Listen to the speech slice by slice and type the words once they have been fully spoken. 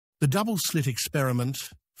The double-slit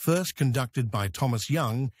experiment, first conducted by Thomas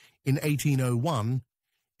Young in 1801,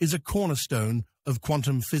 is a cornerstone of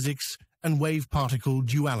quantum physics and wave-particle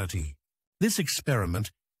duality. This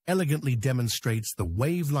experiment elegantly demonstrates the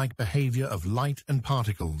wave-like behavior of light and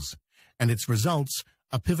particles, and its results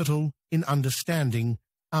are pivotal in understanding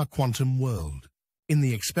our quantum world. In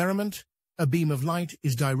the experiment, a beam of light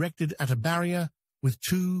is directed at a barrier with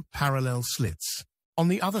two parallel slits. On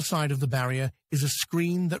the other side of the barrier is a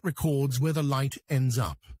screen that records where the light ends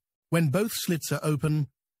up. When both slits are open,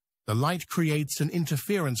 the light creates an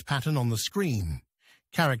interference pattern on the screen,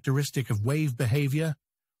 characteristic of wave behavior,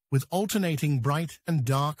 with alternating bright and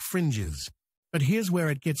dark fringes. But here's where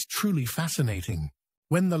it gets truly fascinating.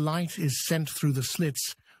 When the light is sent through the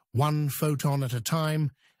slits, one photon at a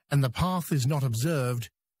time, and the path is not observed,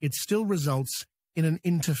 it still results in an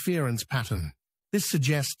interference pattern. This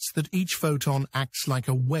suggests that each photon acts like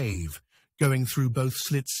a wave, going through both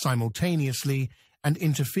slits simultaneously and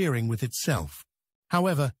interfering with itself.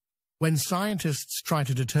 However, when scientists try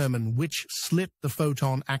to determine which slit the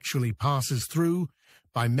photon actually passes through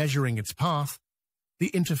by measuring its path, the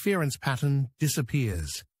interference pattern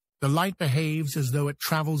disappears. The light behaves as though it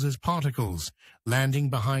travels as particles, landing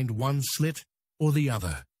behind one slit or the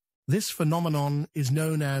other. This phenomenon is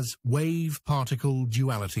known as wave-particle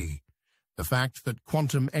duality, the fact that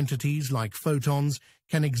quantum entities like photons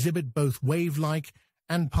can exhibit both wave-like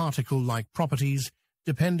and particle-like properties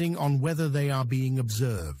depending on whether they are being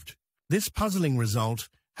observed. This puzzling result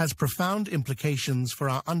has profound implications for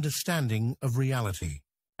our understanding of reality.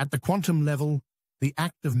 At the quantum level, the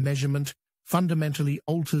act of measurement fundamentally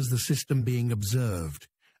alters the system being observed,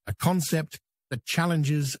 a concept that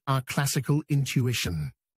challenges our classical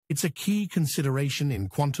intuition. It's a key consideration in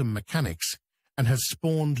quantum mechanics and has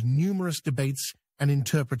spawned numerous debates and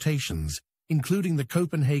interpretations, including the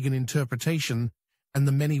Copenhagen interpretation and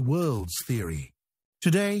the many worlds theory.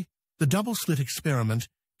 Today, the double-slit experiment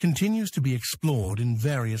continues to be explored in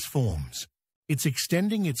various forms. It's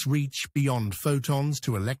extending its reach beyond photons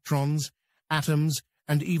to electrons, atoms,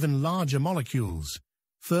 and even larger molecules,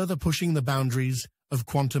 further pushing the boundaries of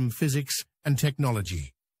quantum physics and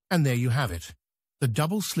technology. And there you have it, the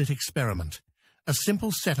double-slit experiment, a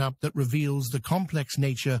simple setup that reveals the complex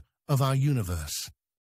nature of our universe.